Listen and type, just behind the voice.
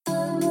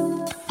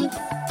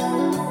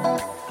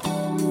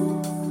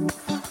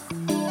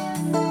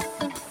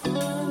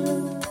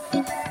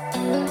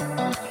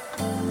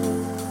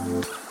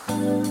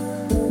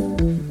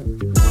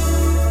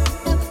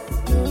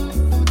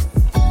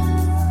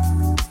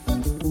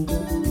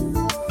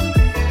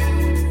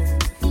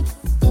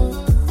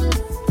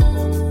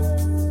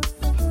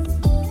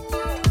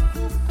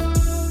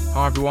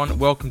everyone,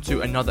 welcome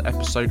to another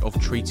episode of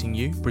Treating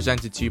You,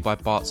 presented to you by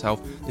Barts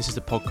Health. This is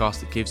the podcast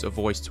that gives a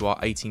voice to our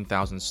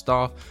 18,000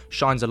 staff,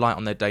 shines a light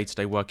on their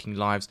day-to-day working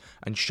lives,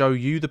 and show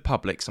you, the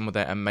public, some of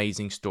their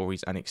amazing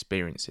stories and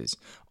experiences.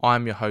 I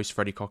am your host,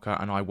 Freddie Cocker,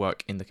 and I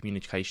work in the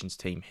communications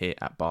team here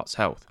at Barts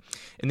Health.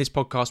 In this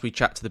podcast, we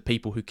chat to the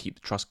people who keep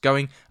the trust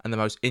going and the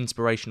most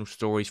inspirational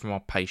stories from our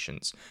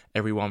patients,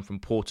 everyone from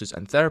porters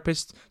and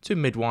therapists to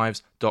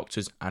midwives,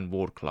 doctors, and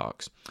ward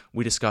clerks.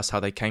 We discuss how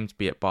they came to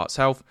be at Barts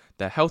Health,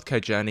 their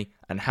healthcare journey,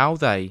 and how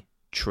they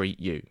treat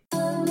you.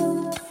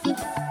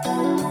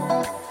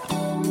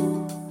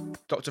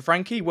 Dr.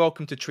 Frankie,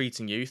 welcome to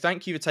Treating You.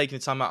 Thank you for taking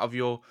the time out of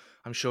your,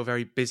 I'm sure,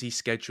 very busy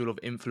schedule of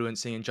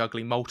influencing and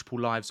juggling multiple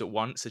lives at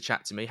once to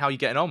chat to me. How are you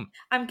getting on?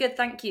 I'm good,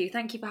 thank you.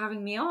 Thank you for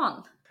having me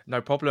on.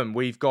 No problem.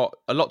 We've got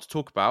a lot to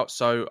talk about,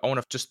 so I want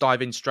to just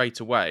dive in straight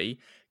away.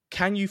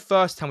 Can you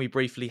first tell me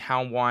briefly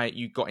how and why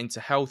you got into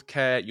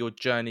healthcare, your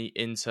journey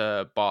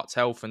into Barts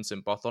Health and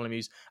St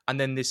Bartholomew's, and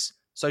then this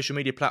social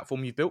media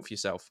platform you've built for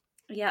yourself?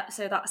 Yeah,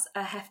 so that's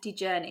a hefty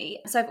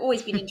journey. So I've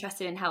always been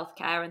interested in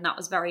healthcare, and that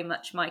was very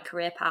much my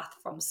career path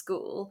from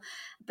school.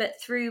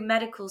 But through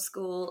medical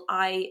school,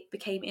 I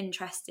became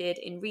interested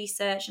in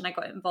research and I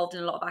got involved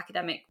in a lot of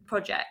academic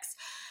projects.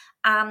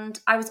 And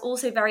I was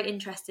also very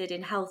interested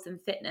in health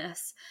and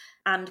fitness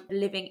and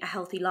living a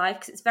healthy life,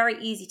 because it's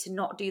very easy to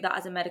not do that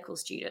as a medical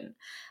student.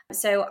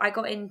 So I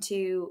got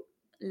into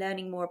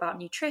learning more about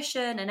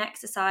nutrition and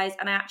exercise,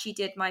 and I actually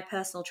did my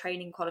personal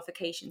training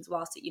qualifications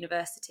whilst at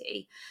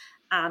university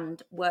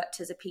and worked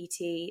as a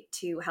PT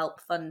to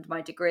help fund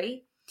my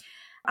degree.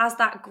 As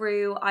that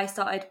grew, I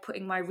started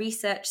putting my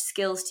research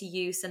skills to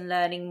use and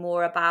learning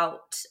more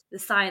about the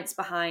science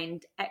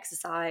behind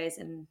exercise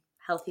and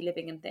healthy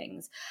living and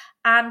things.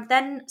 And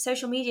then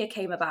social media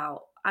came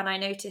about, and I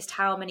noticed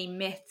how many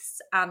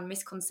myths and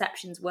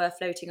misconceptions were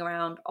floating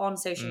around on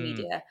social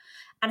media,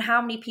 and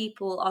how many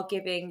people are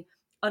giving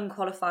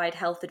unqualified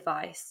health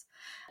advice.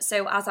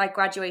 So as I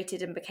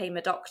graduated and became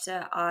a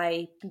doctor,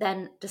 I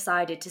then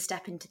decided to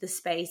step into the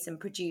space and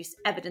produce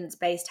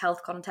evidence-based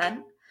health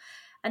content.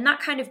 And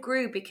that kind of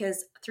grew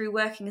because through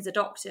working as a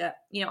doctor,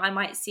 I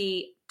might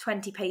see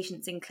 20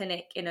 patients in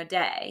clinic in a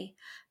day,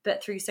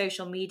 but through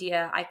social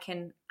media, I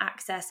can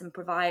access and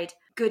provide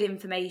good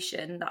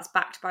information that's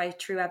backed by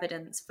true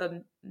evidence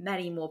for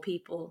many more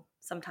people,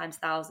 sometimes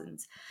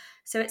thousands.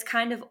 So it's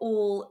kind of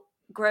all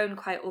grown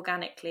quite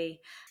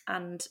organically.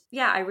 And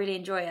yeah, I really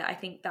enjoy it. I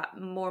think that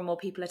more and more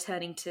people are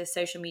turning to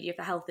social media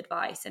for health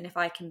advice. And if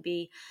I can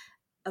be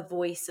a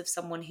voice of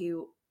someone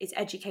who is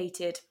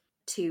educated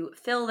to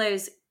fill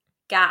those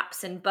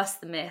gaps and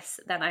bust the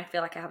myths, then I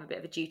feel like I have a bit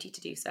of a duty to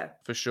do so.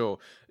 For sure.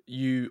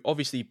 You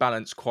obviously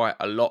balance quite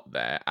a lot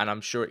there, and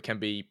I'm sure it can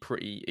be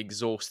pretty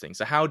exhausting.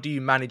 So how do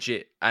you manage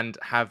it and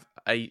have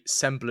a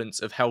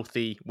semblance of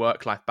healthy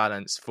work-life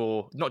balance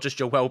for not just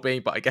your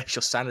well-being, but I guess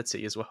your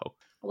sanity as well?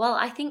 Well,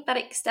 I think that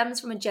it stems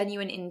from a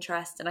genuine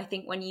interest. And I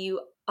think when you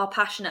are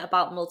passionate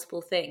about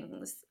multiple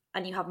things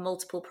and you have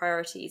multiple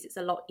priorities, it's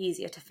a lot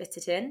easier to fit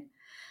it in.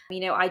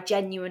 I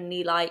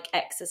genuinely like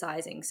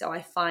exercising, so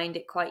I find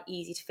it quite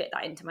easy to fit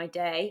that into my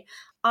day.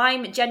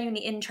 I'm genuinely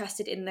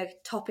interested in the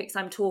topics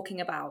I'm talking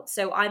about,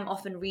 so I'm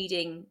often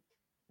reading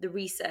the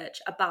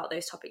research about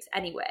those topics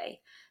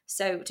anyway.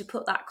 So to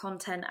put that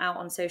content out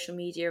on social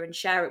media and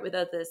share it with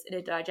others in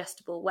a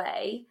digestible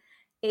way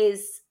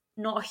is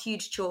not a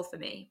huge chore for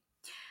me.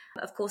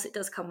 Of course, it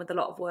does come with a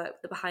lot of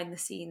work, the behind the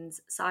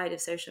scenes side of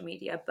social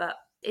media, but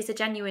it's a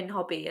genuine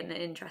hobby and an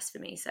interest for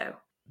me. So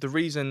the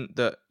reason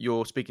that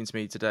you're speaking to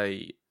me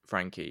today,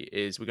 Frankie,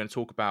 is we're going to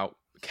talk about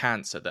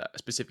cancer that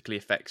specifically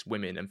affects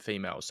women and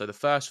females. So the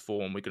first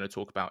form we're going to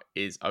talk about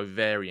is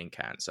ovarian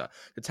cancer.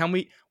 So tell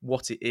me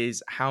what it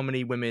is, how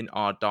many women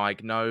are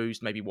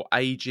diagnosed, maybe what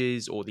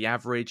ages or the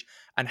average,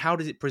 and how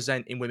does it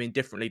present in women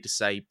differently to,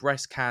 say,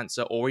 breast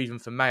cancer, or even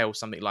for males,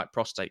 something like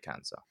prostate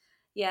cancer?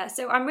 Yeah,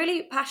 so I'm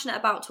really passionate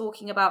about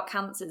talking about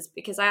cancers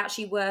because I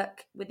actually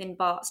work within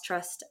Barts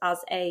Trust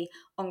as a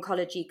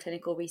oncology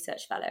clinical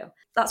research fellow.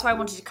 That's why I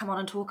wanted to come on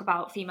and talk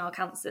about female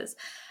cancers.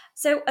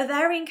 So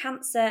ovarian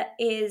cancer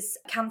is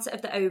cancer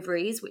of the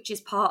ovaries, which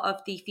is part of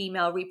the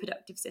female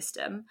reproductive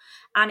system.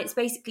 And it's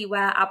basically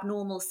where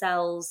abnormal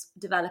cells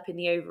develop in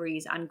the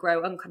ovaries and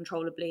grow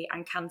uncontrollably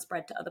and can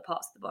spread to other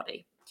parts of the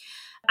body.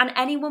 And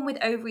anyone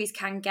with ovaries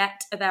can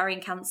get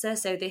ovarian cancer.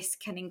 So this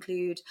can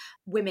include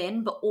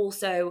women, but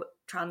also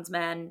trans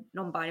men,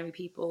 non-binary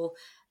people,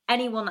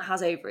 anyone that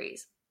has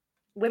ovaries.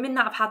 Women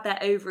that have had their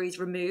ovaries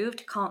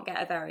removed can't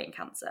get ovarian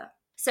cancer.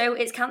 So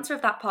it's cancer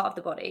of that part of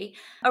the body.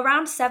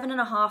 Around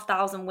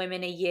 7,500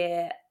 women a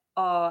year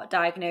are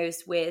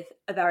diagnosed with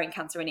ovarian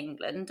cancer in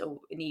England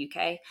or in the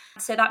UK.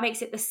 So that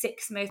makes it the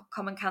sixth most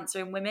common cancer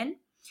in women.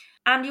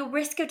 And your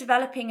risk of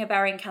developing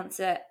ovarian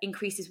cancer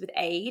increases with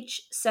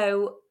age.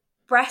 So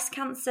breast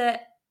cancer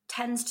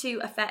tends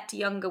to affect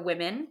younger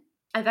women.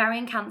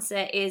 Ovarian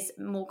cancer is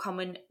more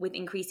common with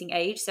increasing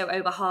age. So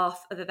over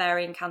half of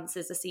ovarian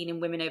cancers are seen in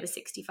women over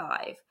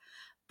 65.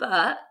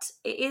 But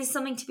it is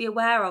something to be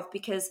aware of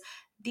because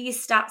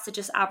these stats are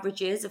just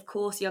averages. Of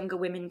course, younger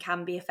women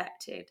can be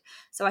affected.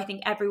 So I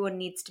think everyone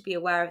needs to be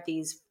aware of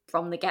these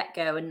from the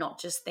get-go and not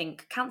just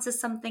think cancer's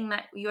something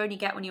that you only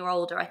get when you're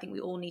older. I think we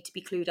all need to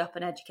be clued up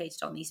and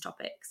educated on these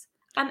topics.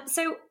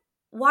 So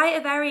why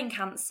ovarian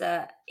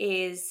cancer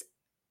is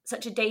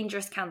such a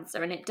dangerous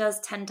cancer, and it does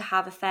tend to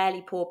have a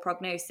fairly poor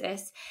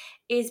prognosis,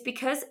 is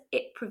because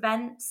it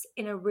prevents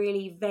in a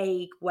really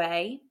vague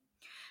way.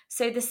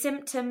 So the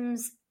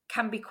symptoms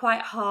can be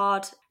quite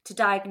hard to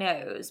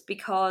diagnose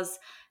because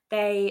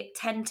they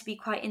tend to be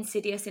quite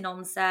insidious in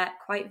onset,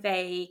 quite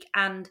vague,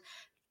 and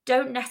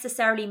don't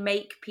necessarily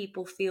make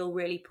people feel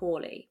really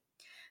poorly.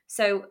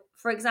 So,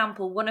 for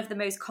example, one of the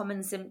most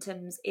common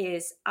symptoms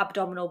is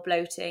abdominal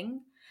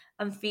bloating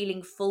and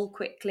feeling full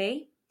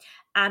quickly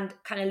and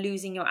kind of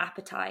losing your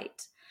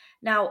appetite.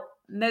 Now,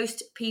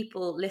 most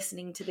people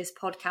listening to this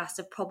podcast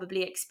have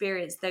probably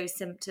experienced those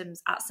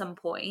symptoms at some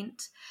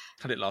point.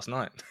 Had it last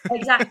night.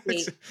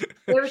 Exactly.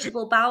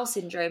 Irritable bowel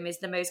syndrome is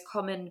the most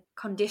common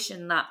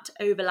condition that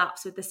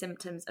overlaps with the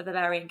symptoms of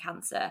ovarian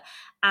cancer.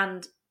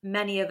 And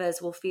many of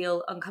us will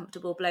feel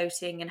uncomfortable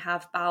bloating and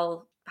have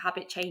bowel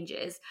habit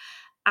changes.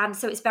 And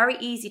so it's very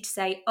easy to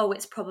say, oh,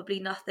 it's probably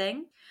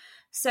nothing.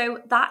 So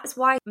that's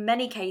why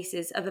many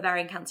cases of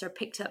ovarian cancer are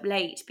picked up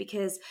late,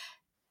 because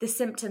the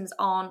symptoms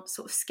aren't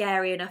sort of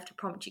scary enough to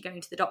prompt you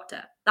going to the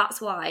doctor.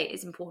 That's why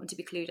it's important to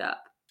be clued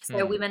up.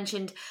 So we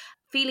mentioned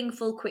feeling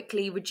full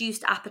quickly,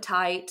 reduced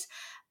appetite,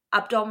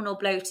 abdominal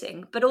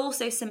bloating, but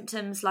also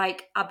symptoms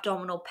like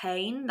abdominal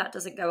pain that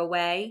doesn't go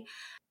away,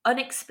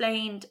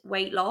 unexplained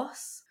weight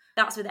loss.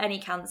 That's with any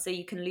cancer.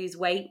 You can lose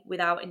weight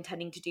without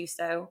intending to do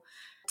so.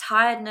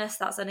 Tiredness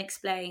that's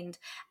unexplained,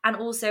 and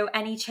also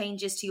any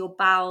changes to your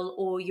bowel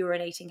or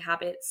urinating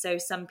habits. So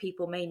some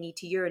people may need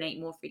to urinate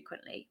more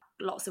frequently.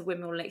 Lots of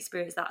women will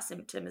experience that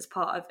symptom as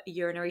part of a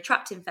urinary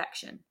tract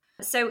infection.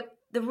 So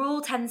the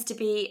rule tends to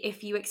be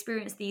if you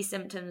experience these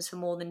symptoms for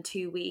more than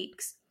 2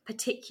 weeks,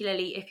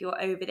 particularly if you're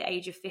over the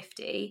age of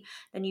 50,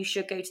 then you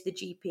should go to the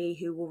GP,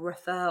 who will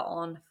refer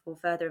on for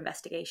further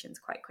investigations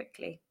quite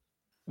quickly.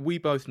 We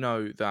both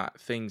know that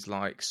things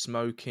like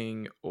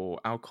smoking or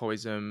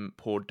alcoholism,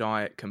 poor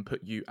diet can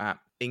put you at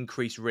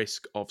increased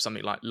risk of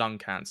something like lung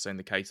cancer in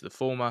the case of the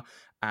former,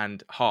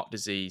 and heart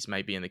disease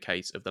maybe in the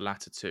case of the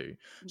latter two.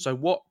 So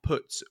what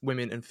puts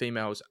women and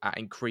females at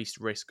increased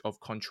risk of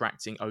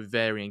contracting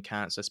ovarian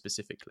cancer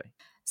specifically?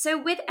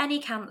 So with any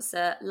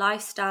cancer,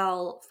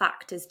 lifestyle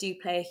factors do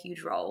play a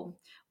huge role.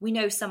 We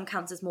know some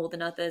cancers more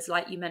than others.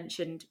 Like you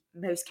mentioned,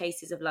 most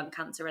cases of lung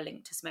cancer are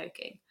linked to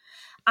smoking.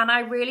 And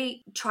I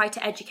really try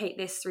to educate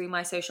this through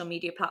my social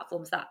media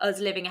platforms, that us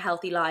living a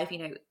healthy life,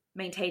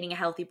 maintaining a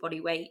healthy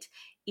body weight,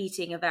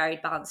 eating a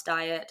varied balanced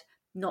diet,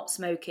 not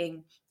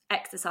smoking,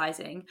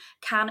 exercising,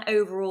 can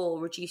overall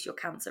reduce your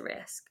cancer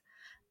risk.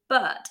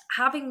 But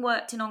having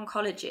worked in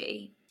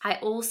oncology, I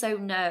also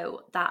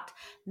know that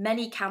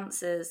many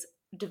cancers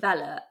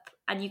develop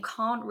and you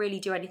can't really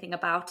do anything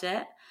about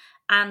it.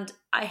 And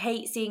I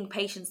hate seeing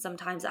patients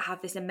sometimes that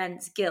have this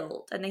immense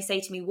guilt, and they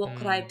say to me, what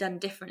could I have done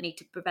differently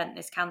to prevent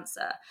this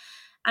cancer?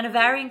 And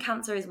ovarian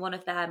cancer is one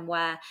of them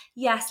where,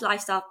 yes,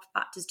 lifestyle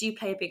factors do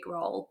play a big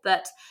role,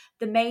 but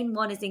the main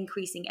one is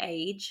increasing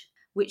age,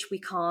 which we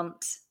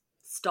can't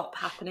stop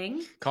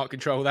happening. Can't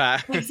control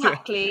that.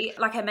 Exactly.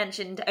 Like I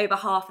mentioned, over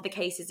half of the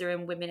cases are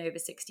in women over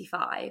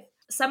 65.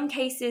 Some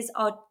cases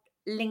are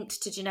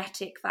linked to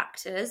genetic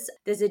factors.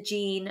 There's a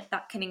gene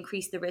that can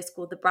increase the risk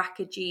called the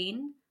BRCA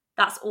gene.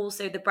 That's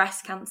also the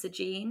breast cancer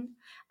gene,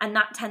 and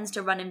that tends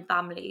to run in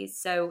families.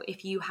 So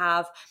if you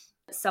have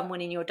someone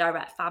in your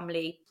direct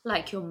family,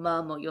 like your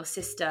mum or your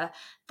sister,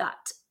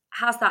 that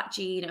has that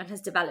gene and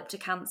has developed a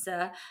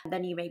cancer,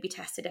 then you may be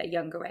tested at a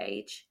younger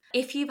age.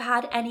 If you've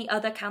had any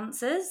other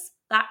cancers,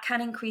 that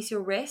can increase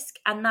your risk,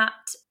 and that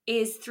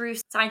is through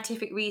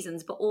scientific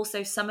reasons, but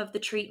also some of the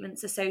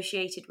treatments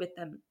associated with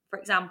them. For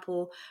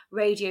example,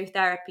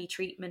 radiotherapy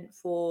treatment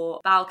for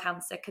bowel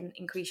cancer can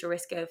increase your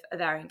risk of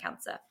ovarian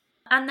cancer.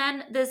 And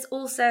then there's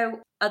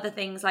also other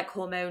things like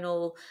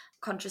hormonal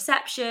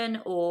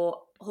contraception or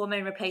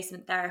hormone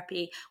replacement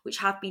therapy, which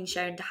have been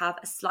shown to have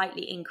a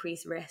slightly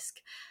increased risk.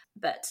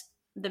 But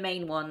the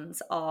main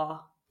ones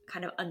are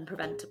kind of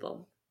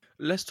unpreventable.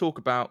 Let's talk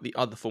about the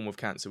other form of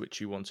cancer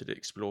which you wanted to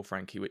explore,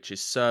 Frankie, which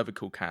is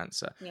cervical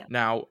cancer. Yeah.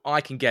 Now,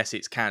 I can guess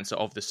it's cancer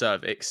of the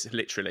cervix,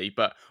 literally,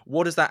 but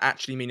what does that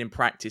actually mean in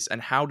practice,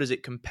 and how does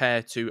it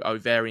compare to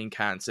ovarian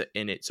cancer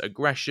in its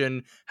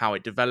aggression, how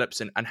it develops,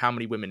 and how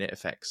many women it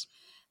affects?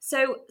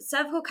 So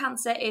cervical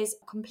cancer is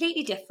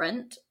completely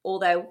different,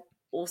 although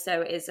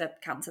also is a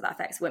cancer that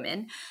affects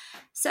women.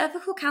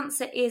 Cervical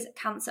cancer is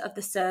cancer of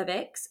the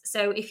cervix.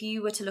 So if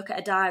you were to look at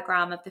a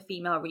diagram of the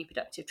female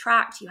reproductive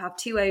tract, you have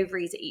 2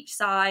 ovaries at each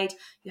side,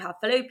 you have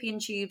fallopian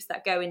tubes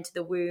that go into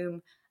the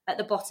womb. At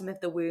the bottom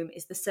of the womb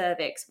is the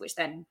cervix, which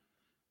then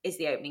is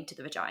the opening to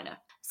the vagina.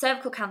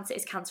 Cervical cancer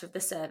is cancer of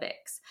the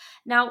cervix.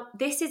 Now,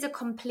 this is a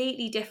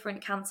completely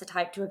different cancer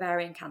type to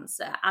ovarian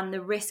cancer, and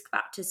the risk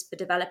factors for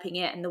developing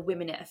it and the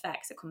women it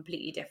affects are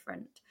completely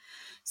different.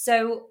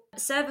 So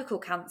cervical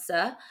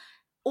cancer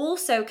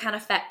also can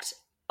affect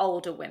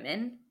older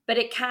women, but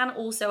it can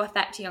also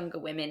affect younger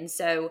women.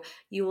 So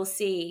you will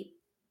see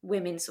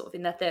women sort of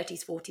in their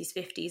 30s, 40s,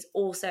 50s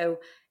also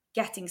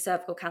getting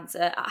cervical cancer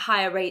at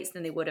higher rates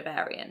than they would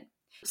ovarian.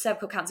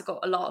 Cervical cancer got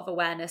a lot of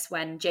awareness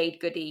when Jade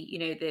Goody,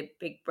 the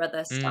Big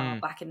Brother star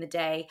back in the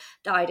day,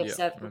 died of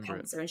cervical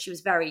cancer, and she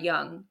was very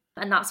young.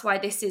 And that's why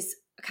this is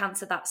a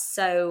cancer that's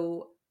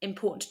so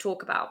important to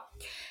talk about.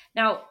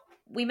 Now,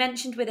 we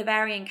mentioned with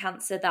ovarian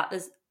cancer that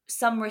there's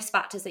some risk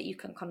factors that you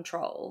can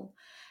control,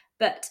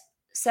 but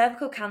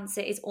cervical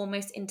cancer is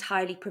almost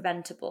entirely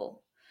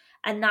preventable.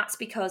 And that's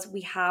because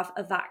we have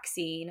a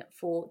vaccine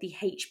for the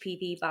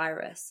HPV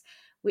virus,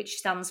 which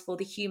stands for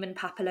the human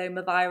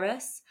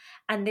papillomavirus.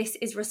 And this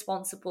is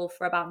responsible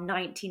for about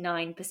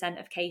 99%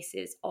 of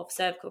cases of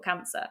cervical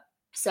cancer.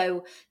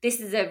 So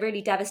this is a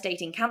really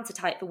devastating cancer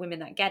type for women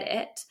that get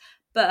it.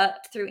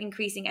 But through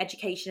increasing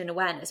education and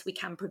awareness, we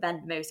can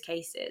prevent most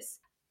cases.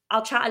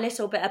 I'll chat a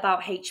little bit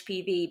about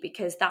HPV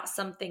because that's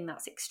something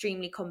that's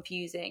extremely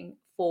confusing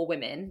for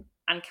women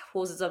and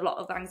causes a lot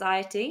of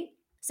anxiety.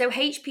 So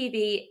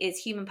HPV is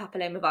human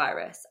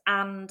papillomavirus,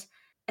 and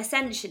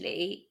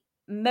essentially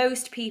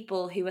most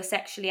people who are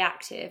sexually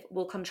active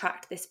will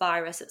contract this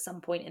virus at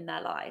some point in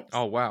their lives.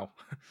 Oh, wow.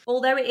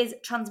 Although it is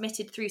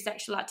transmitted through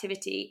sexual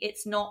activity,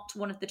 it's not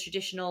one of the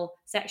traditional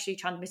sexually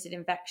transmitted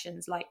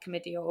infections like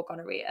chlamydia or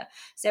gonorrhea.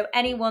 So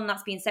anyone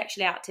that's been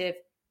sexually active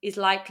is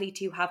likely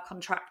to have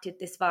contracted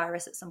this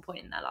virus at some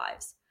point in their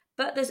lives.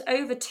 But there's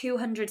over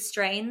 200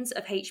 strains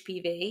of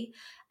HPV,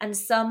 and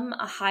some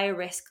are higher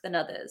risk than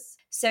others.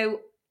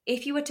 So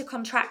if you were to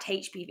contract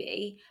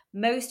HPV,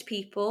 most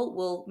people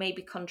will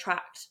maybe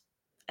contract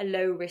a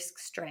low-risk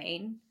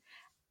strain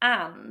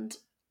and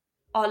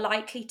are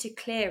likely to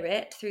clear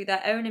it through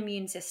their own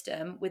immune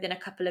system within a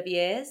couple of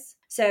years.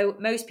 So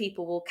most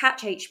people will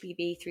catch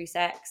HPV through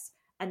sex,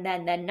 and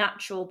then their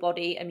natural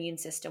body immune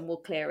system will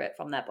clear it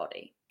from their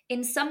body.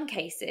 In some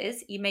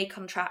cases, you may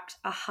contract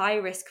a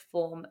high-risk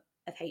form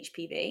of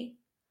HPV.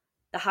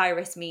 The high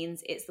risk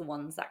means it's the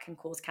ones that can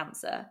cause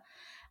cancer.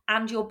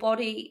 And your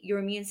body, your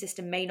immune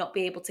system may not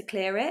be able to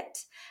clear it.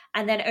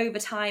 And then over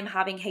time,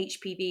 having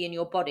HPV in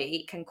your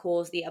body can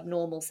cause the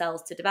abnormal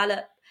cells to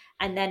develop.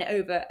 And then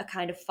over a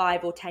kind of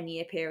 5 or 10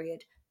 year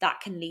period, that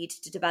can lead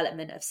to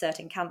development of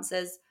certain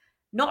cancers,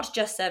 not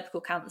just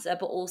cervical cancer,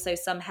 but also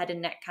some head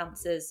and neck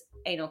cancers,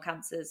 anal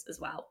cancers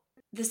as well.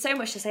 There's so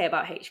much to say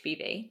about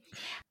HPV.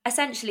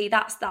 Essentially,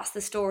 that's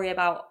the story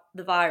about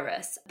the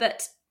virus.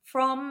 But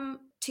from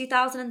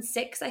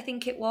 2006, I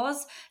think it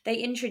was, they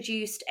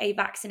introduced a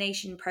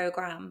vaccination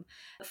program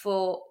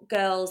for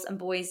girls and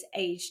boys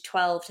aged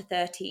 12 to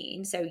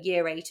 13, so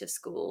year 8 of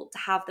school, to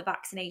have the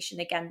vaccination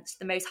against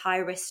the most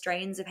high-risk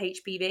strains of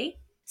HPV.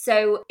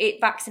 So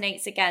it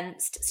vaccinates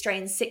against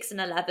strains 6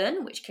 and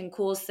 11, which can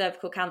cause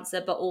cervical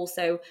cancer, but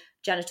also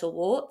genital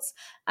warts.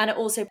 And it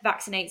also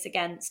vaccinates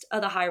against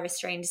other high-risk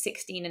strains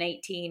 16 and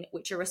 18,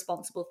 which are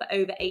responsible for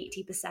over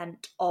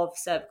 80% of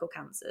cervical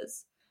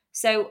cancers.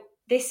 So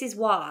this is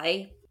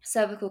why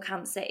cervical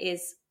cancer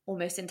is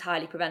almost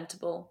entirely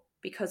preventable,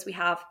 because we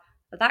have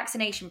a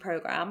vaccination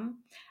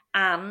program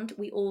and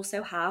we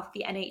also have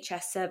the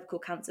NHS cervical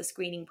cancer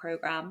screening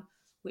program,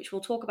 which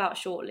we'll talk about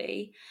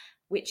shortly,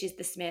 which is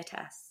the smear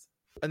test.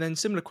 And then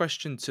similar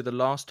question to the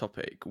last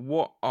topic,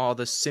 what are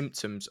the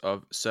symptoms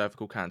of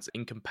cervical cancer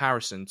in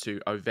comparison to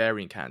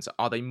ovarian cancer?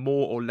 Are they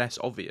more or less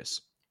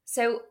obvious?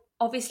 So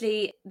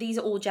obviously, these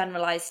are all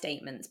generalized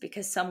statements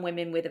because some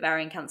women with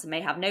ovarian cancer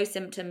may have no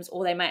symptoms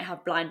or they might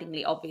have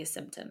blindingly obvious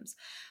symptoms.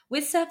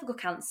 With cervical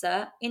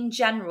cancer, in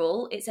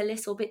general, it's a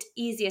little bit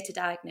easier to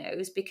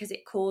diagnose because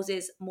it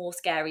causes more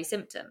scary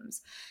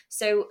symptoms.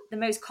 So the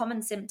most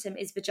common symptom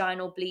is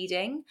vaginal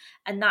bleeding,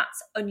 and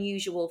that's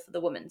unusual for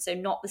the woman. So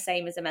not the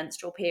same as a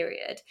menstrual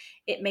period.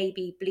 It may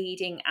be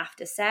bleeding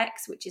after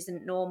sex, which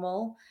isn't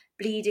normal,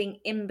 bleeding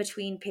in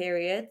between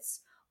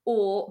periods,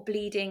 or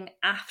bleeding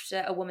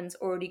after a woman's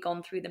already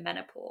gone through the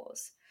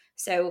menopause.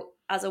 So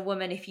as a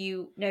woman, if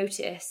you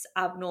notice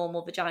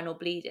abnormal vaginal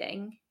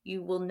bleeding,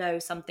 you will know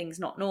something's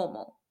not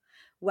normal.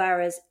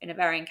 Whereas in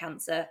ovarian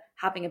cancer,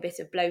 having a bit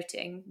of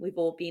bloating, we've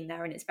all been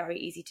there and it's very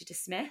easy to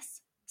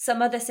dismiss.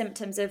 Some other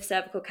symptoms of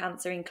cervical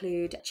cancer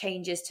include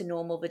changes to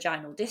normal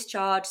vaginal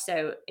discharge.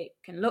 So it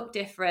can look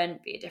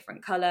different, be a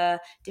different colour,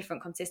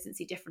 different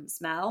consistency, different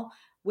smell.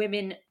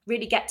 Women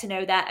really get to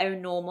know their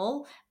own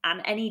normal,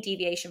 and any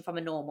deviation from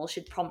a normal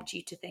should prompt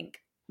you to think,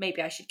 maybe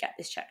I should get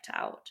this checked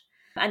out.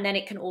 And then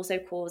it can also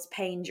cause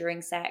pain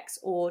during sex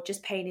or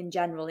just pain in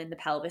general in the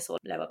pelvis or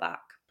lower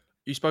back.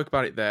 You spoke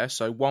about it there.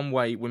 So one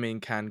way women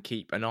can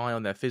keep an eye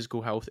on their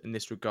physical health in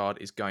this regard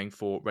is going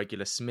for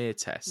regular smear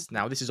tests.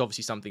 Now, this is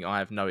obviously something I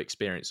have no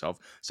experience of.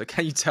 So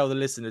can you tell the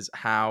listeners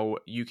how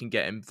you can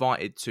get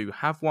invited to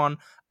have one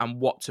and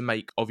what to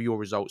make of your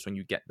results when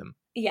you get them?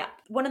 Yeah,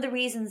 one of the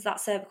reasons that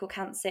cervical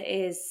cancer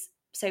is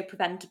so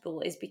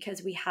preventable is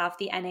because we have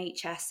the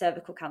NHS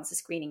cervical cancer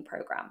screening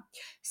program.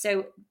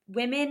 So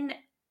women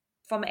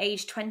from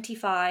age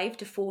 25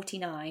 to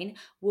 49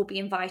 will be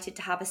invited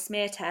to have a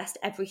smear test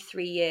every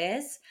 3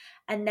 years.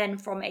 And then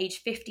from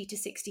age 50 to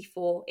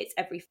 64, it's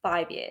every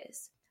 5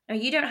 years. Now,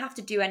 you don't have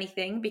to do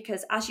anything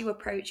because as you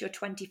approach your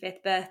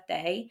 25th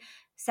birthday,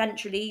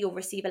 centrally you'll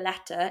receive a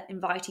letter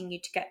inviting you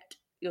to get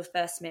your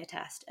first smear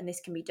test, and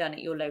this can be done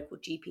at your local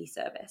GP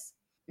service.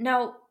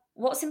 Now,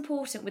 what's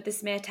important with the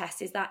smear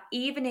test is that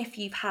even if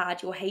you've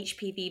had your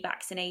HPV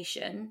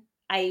vaccination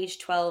age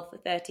 12 or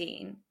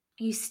 13,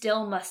 you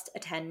still must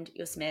attend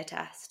your smear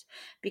test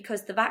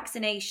because the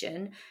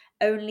vaccination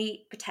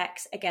only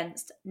protects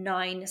against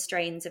 9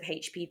 strains of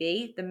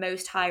HPV, the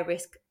most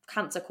high-risk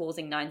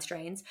cancer-causing 9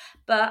 strains.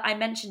 But I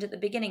mentioned at the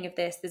beginning of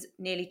this, there's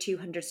nearly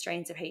 200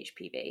 strains of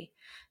HPV.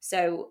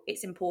 So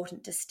it's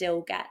important to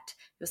still get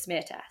your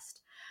smear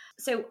test.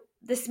 So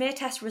the smear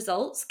test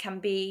results can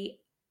be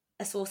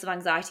a source of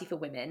anxiety for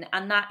women,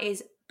 and that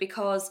is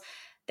because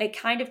they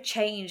kind of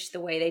changed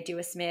the way they do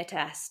a smear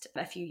test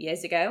a few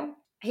years ago.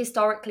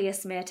 Historically, a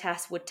smear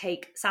test would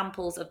take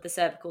samples of the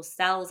cervical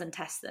cells and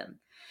test them.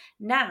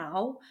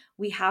 Now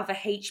we have a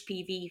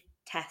HPV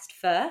test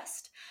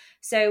first.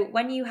 So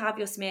when you have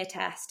your smear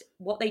test,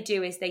 what they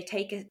do is they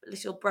take a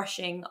little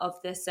brushing of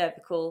the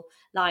cervical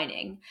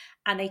lining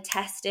and they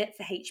test it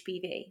for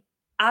HPV.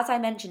 As I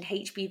mentioned,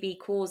 HPV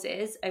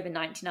causes over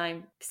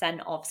 99%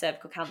 of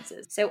cervical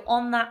cancers. So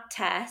on that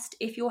test,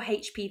 if your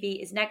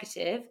HPV is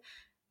negative,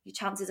 your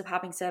chances of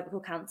having cervical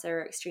cancer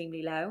are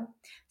extremely low.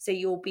 So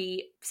you'll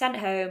be sent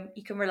home,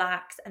 you can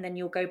relax, and then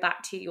you'll go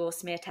back to your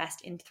smear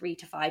test in 3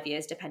 to 5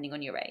 years, depending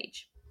on your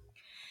age.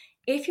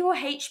 If you're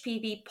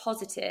HPV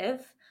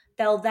positive,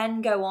 they'll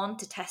then go on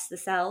to test the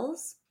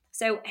cells.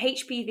 So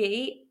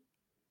HPV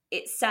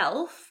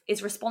itself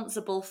is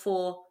responsible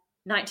for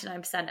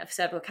 99% of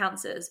cervical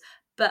cancers.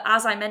 But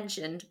as I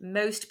mentioned,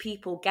 most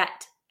people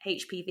get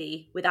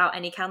HPV without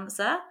any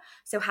cancer.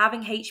 So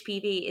having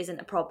HPV isn't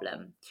a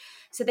problem.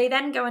 So they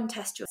then go and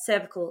test your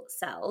cervical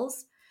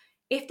cells.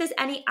 If there's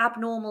any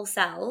abnormal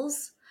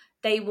cells,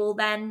 they will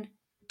then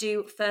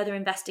do further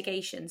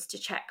investigations to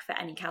check for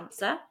any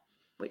cancer,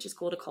 which is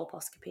called a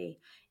colposcopy.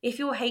 If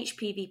you're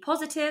HPV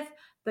positive,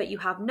 but you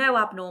have no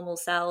abnormal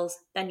cells,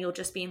 then you'll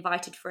just be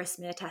invited for a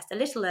smear test a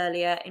little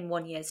earlier in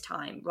 1 year's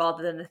time,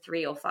 rather than the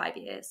 3 or 5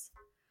 years.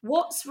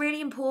 What's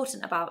really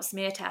important about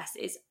smear tests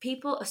is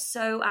people are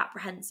so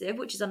apprehensive,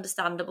 which is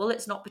understandable.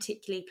 It's not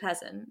particularly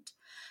pleasant.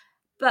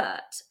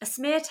 But a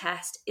smear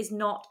test is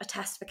not a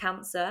test for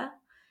cancer.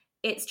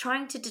 It's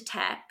trying to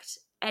detect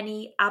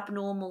any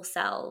abnormal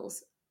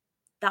cells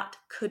that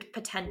could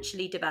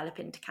potentially develop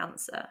into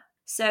cancer.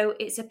 So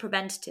it's a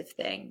preventative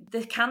thing.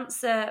 The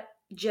cancer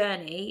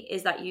journey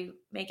is that you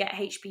may get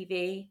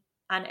HPV,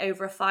 and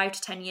over a 5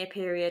 to 10 year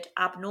period,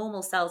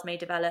 abnormal cells may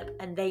develop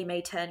and they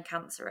may turn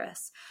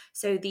cancerous.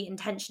 So the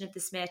intention of the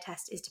smear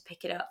test is to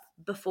pick it up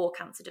before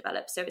cancer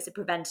develops. So it's a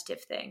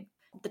preventative thing.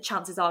 The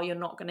chances are you're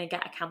not going to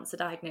get a cancer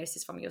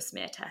diagnosis from your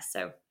smear test.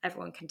 So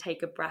everyone can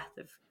take a breath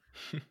of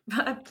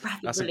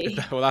relief.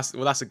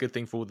 That's a good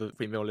thing for all the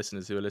female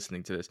listeners who are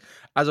listening to this.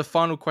 As a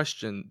final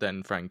question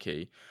then,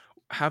 Frankie,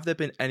 have there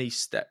been any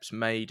steps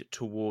made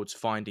towards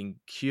finding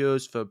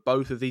cures for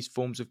both of these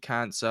forms of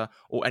cancer,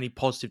 or any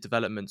positive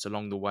developments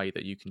along the way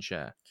that you can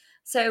share?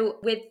 So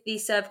with the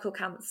cervical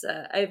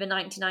cancer, over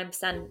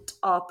 99%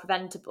 are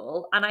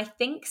preventable. And I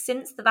think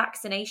since the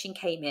vaccination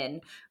came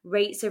in,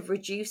 rates have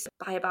reduced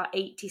by about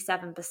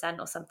 87%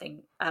 or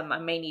something. I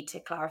may need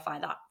to clarify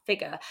that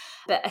figure,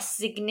 but a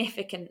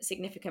significant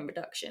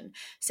reduction.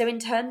 So in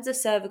terms of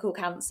cervical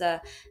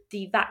cancer,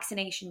 the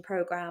vaccination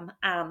program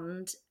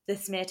and the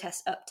smear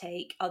test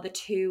uptake are the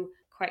two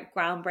quite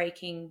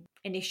groundbreaking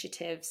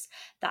initiatives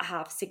that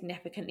have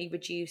significantly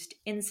reduced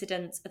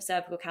incidence of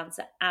cervical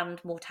cancer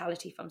and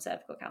mortality from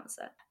cervical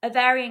cancer.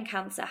 Ovarian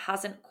cancer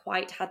hasn't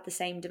quite had the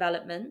same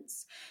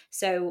developments,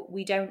 so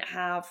we don't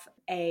have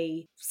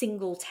a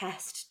single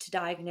test to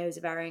diagnose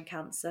ovarian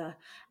cancer,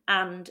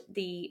 and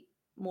the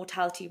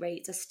mortality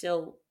rates are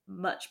still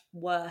much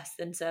worse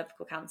than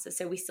cervical cancer,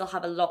 so we still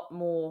have a lot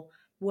more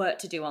work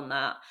to do on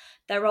that.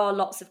 There are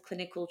lots of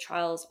clinical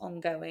trials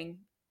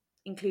ongoing,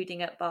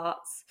 including at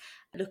Barts,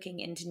 looking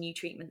into new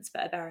treatments for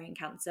ovarian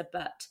cancer,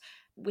 but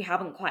we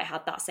haven't quite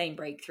had that same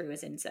breakthrough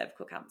as in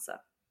cervical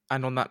cancer.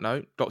 And on that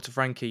note, Dr.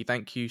 Frankie,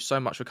 thank you so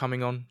much for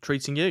coming on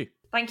Treating You.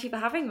 Thank you for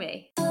having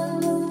me.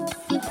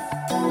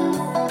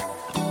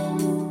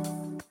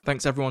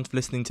 Thanks everyone for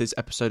listening to this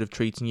episode of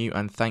Treating You,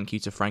 and thank you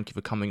to Frankie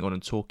for coming on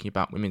and talking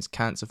about women's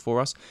cancer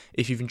for us.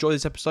 If you've enjoyed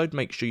this episode,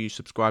 make sure you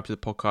subscribe to the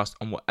podcast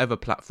on whatever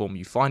platform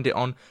you find it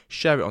on,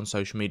 share it on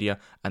social media,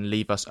 and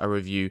leave us a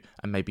review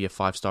and maybe a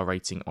 5-star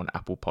rating on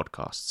Apple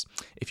Podcasts.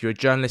 If you're a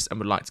journalist and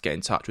would like to get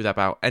in touch with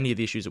about any of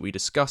the issues that we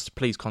discussed,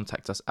 please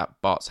contact us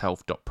at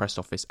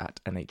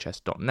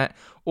bartshealth.pressoffice@nhs.net,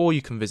 or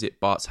you can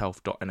visit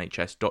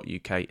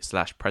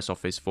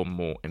bartshealth.nhs.uk/pressoffice for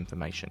more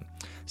information.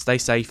 Stay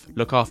safe,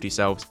 look after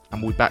yourselves,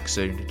 and we'll be back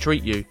soon to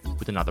treat you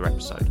with another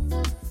episode.